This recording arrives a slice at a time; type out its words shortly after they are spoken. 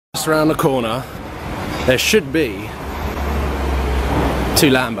just around the corner, there should be 2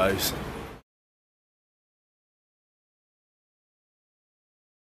 Lambos.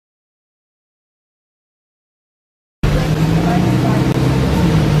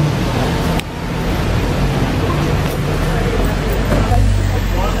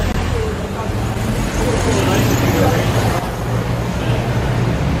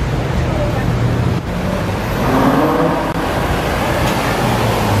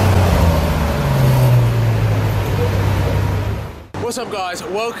 What's up guys,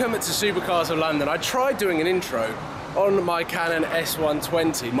 welcome to Supercars of London. I tried doing an intro on my Canon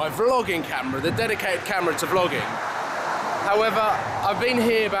S120, my vlogging camera, the dedicated camera to vlogging. However, I've been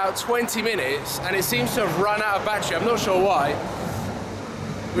here about 20 minutes and it seems to have run out of battery. I'm not sure why,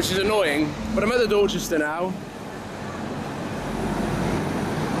 which is annoying, but I'm at the Dorchester now.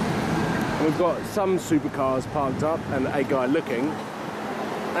 And we've got some supercars parked up and a guy looking.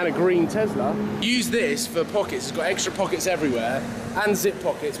 And a green Tesla. Use this for pockets. It's got extra pockets everywhere and zip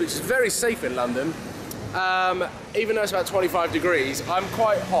pockets, which is very safe in London. Even though it's about 25 degrees, I'm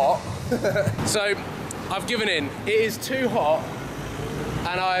quite hot. So I've given in. It is too hot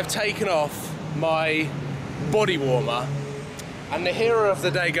and I have taken off my body warmer. And the hero of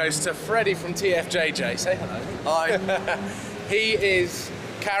the day goes to Freddie from TFJJ. Say hello. Hi. He is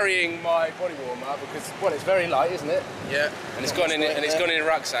carrying my body warmer because, well, it's very light, isn't it? Yeah. And it's gone in it, and it's gone in a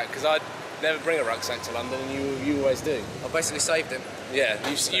rucksack because I never bring a rucksack to London, and you always do. I basically saved him. Yeah,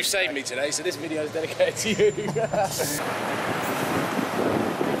 you saved me today, so this video is dedicated to you.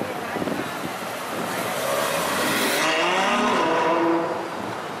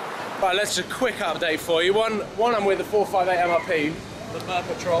 Right, let's just a quick update for you. One, I'm with the 458 MRP. The Mer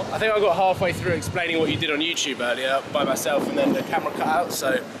Patrol. I think I got halfway through explaining what you did on YouTube earlier by myself, and then the camera cut out,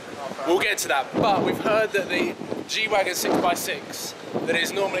 so we'll get to that. But we've heard that the G-Wagon 6x6 that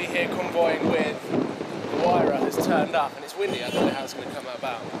is normally here convoying with the Wyra has turned up, and it's windy. I don't know how it's going to come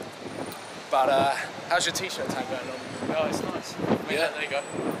about. But how's your t-shirt tag going on? Oh, it's nice. Yeah, there you go.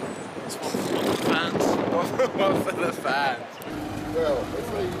 It's one for the fans. One for the fans.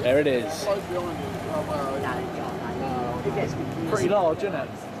 There it is. Pretty large, isn't it?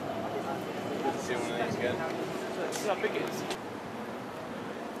 Good to see one of these again. See how big it is.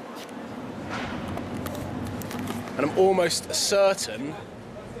 And I'm almost certain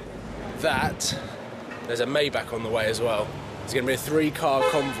that there's a Maybach on the way as well. It's going to be a 3-car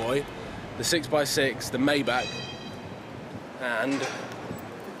convoy, the 6x6, the Maybach, and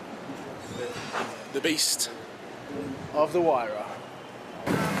the beast of the Wyra.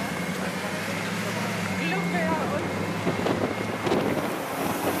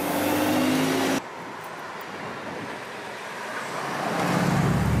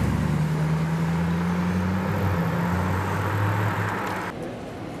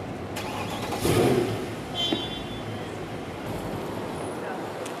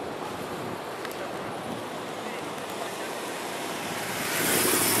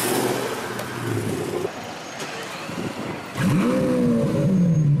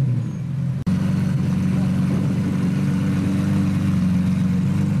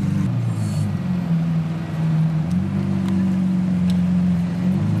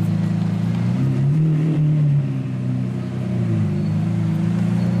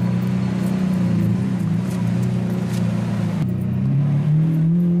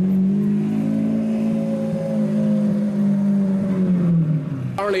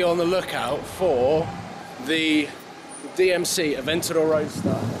 On the lookout for the DMC Aventador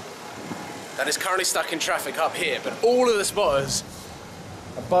Roadster that is currently stuck in traffic up here, but all of the spotters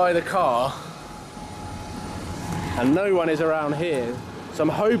are by the car and no one is around here, so I'm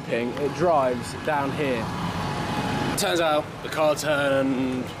hoping it drives down here. Turns out the car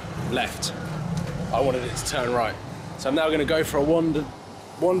turned left. I wanted it to turn right, so I'm now going to go for a wander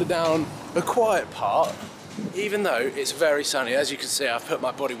down the quiet part. Even though it's very sunny, as you can see, I've put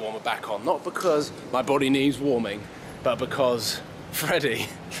my body warmer back on. Not because my body needs warming, but because Freddie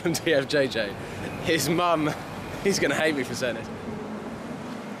from TFJJ, his mum, he's going to hate me for saying this.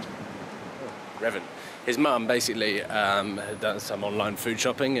 Reverend. His mum basically had done some online food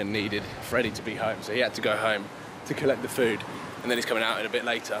shopping and needed Freddie to be home, so he had to go home to collect the food, and then he's coming out in a bit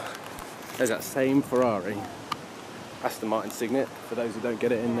later. There's that same Ferrari, Aston Martin Signet, for those who don't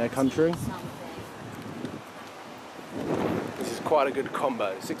get it in their country. This is quite a good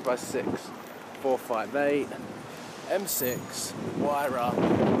combo, 6x6, 458, M6, Wyra,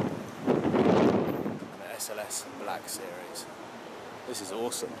 and the SLS Black Series. This is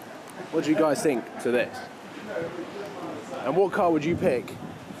awesome. What do you guys think to this? And what car would you pick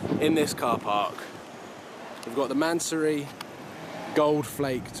in this car park? We've got the Mansory gold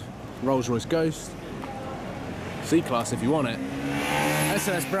flaked Rolls-Royce Ghost. C-Class if you want it.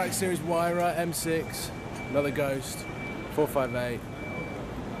 S&S Brack Series Wyra M6, another Ghost, 458,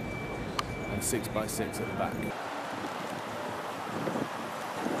 and 6x6 at the back.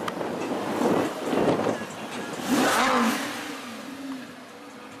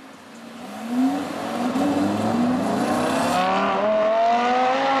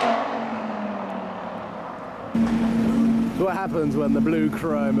 What happens when the blue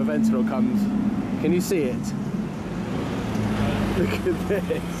chrome Aventador comes? Can you see it? Look at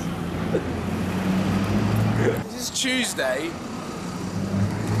this. This is Tuesday.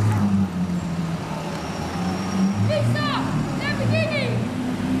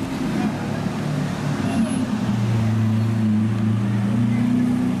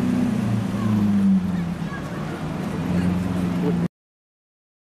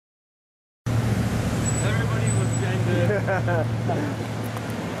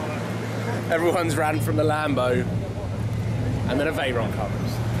 Everyone's ran from the Lambo, and then a Veyron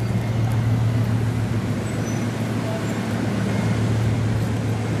comes.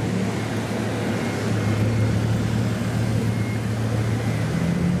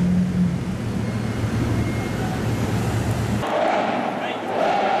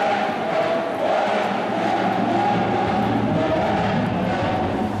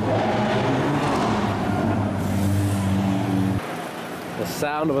 The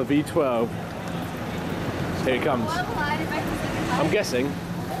sound of a V12. Here it comes. I'm guessing.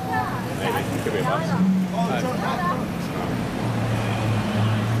 Maybe. Could be a bus.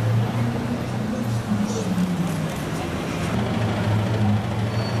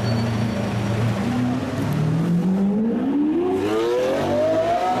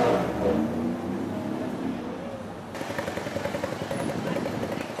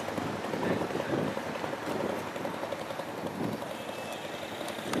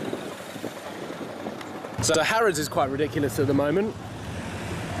 So Harrods is quite ridiculous at the moment.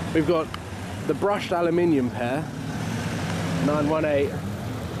 We've got the brushed aluminium pair, 918,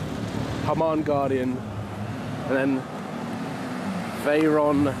 Haman Guardian, and then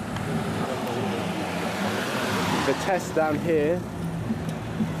Veyron. The test down here.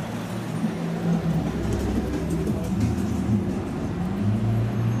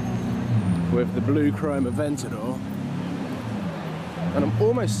 With the blue chrome Aventador. And I'm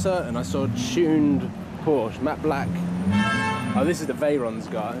almost certain I saw a tuned Porsche, matte black. Oh, this is the Veyron's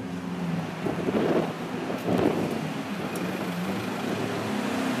guy.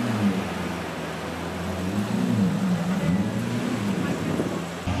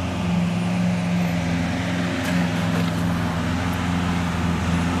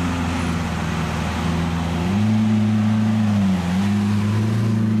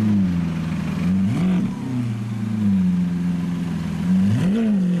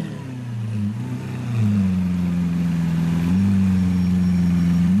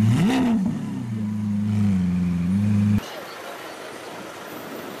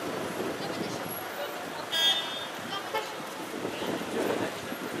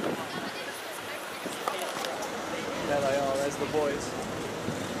 There they are, there's the boys.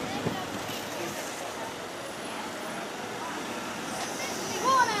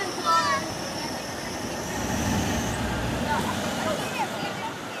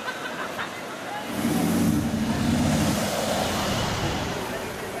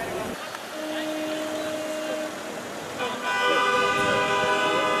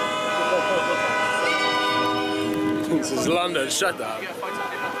 This is London Shutdown.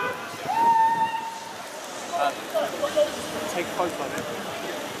 Take a photo of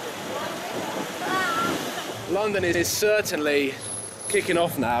it. London is certainly kicking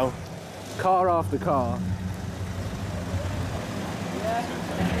off now, car after car.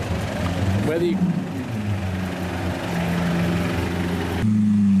 Whether you...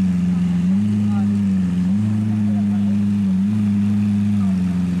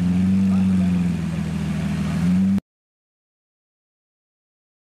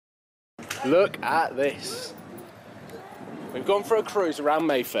 Look at this. We've gone for a cruise around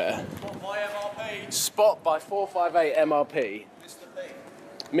Mayfair. Spot by MRP. Spot by 458 MRP.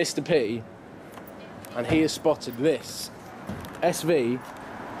 Mr. P. And he has spotted this SV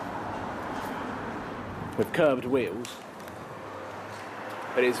with curved wheels.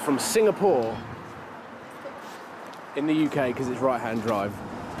 But it's from Singapore in the UK because it's right-hand drive.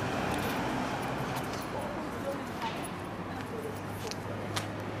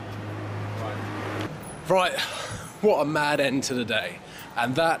 Right, what a mad end to the day.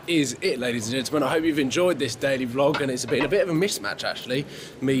 And that is it, ladies and gentlemen. I hope you've enjoyed this daily vlog, and it's been a bit of a mismatch actually.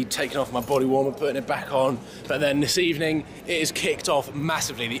 Me taking off my body warmer, putting it back on, but then this evening it is kicked off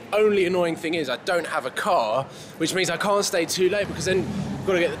massively. The only annoying thing is I don't have a car, which means I can't stay too late because then I've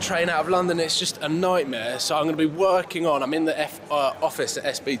got to get the train out of London. It's just a nightmare. So I'm going to be working on, I'm in the office at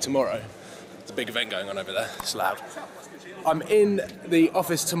SB tomorrow. There's a big event going on over there, it's loud. I'm in the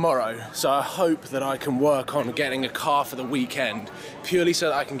office tomorrow, so I hope that I can work on getting a car for the weekend, purely so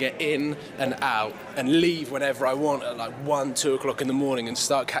that I can get in and out and leave whenever I want at like 1, 2 o'clock in the morning and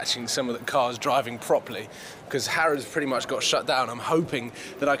start catching some of the cars driving properly, because Harrods pretty much got shut down. I'm hoping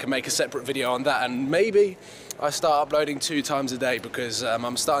that I can make a separate video on that, and maybe I start uploading 2 times a day, because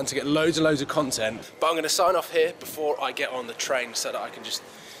I'm starting to get loads and loads of content. But I'm going to sign off here before I get on the train so that I can just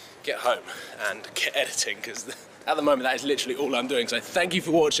get home and get editing, because at the moment that is literally all I'm doing. So thank you for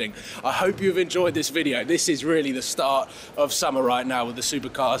watching. I hope you've enjoyed this video. This is really the start of summer right now with the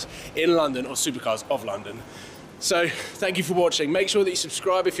supercars in London, or supercars of London. So thank you for watching. Make sure that you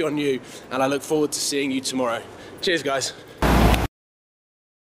subscribe if you're new, and I look forward to seeing you tomorrow. Cheers guys.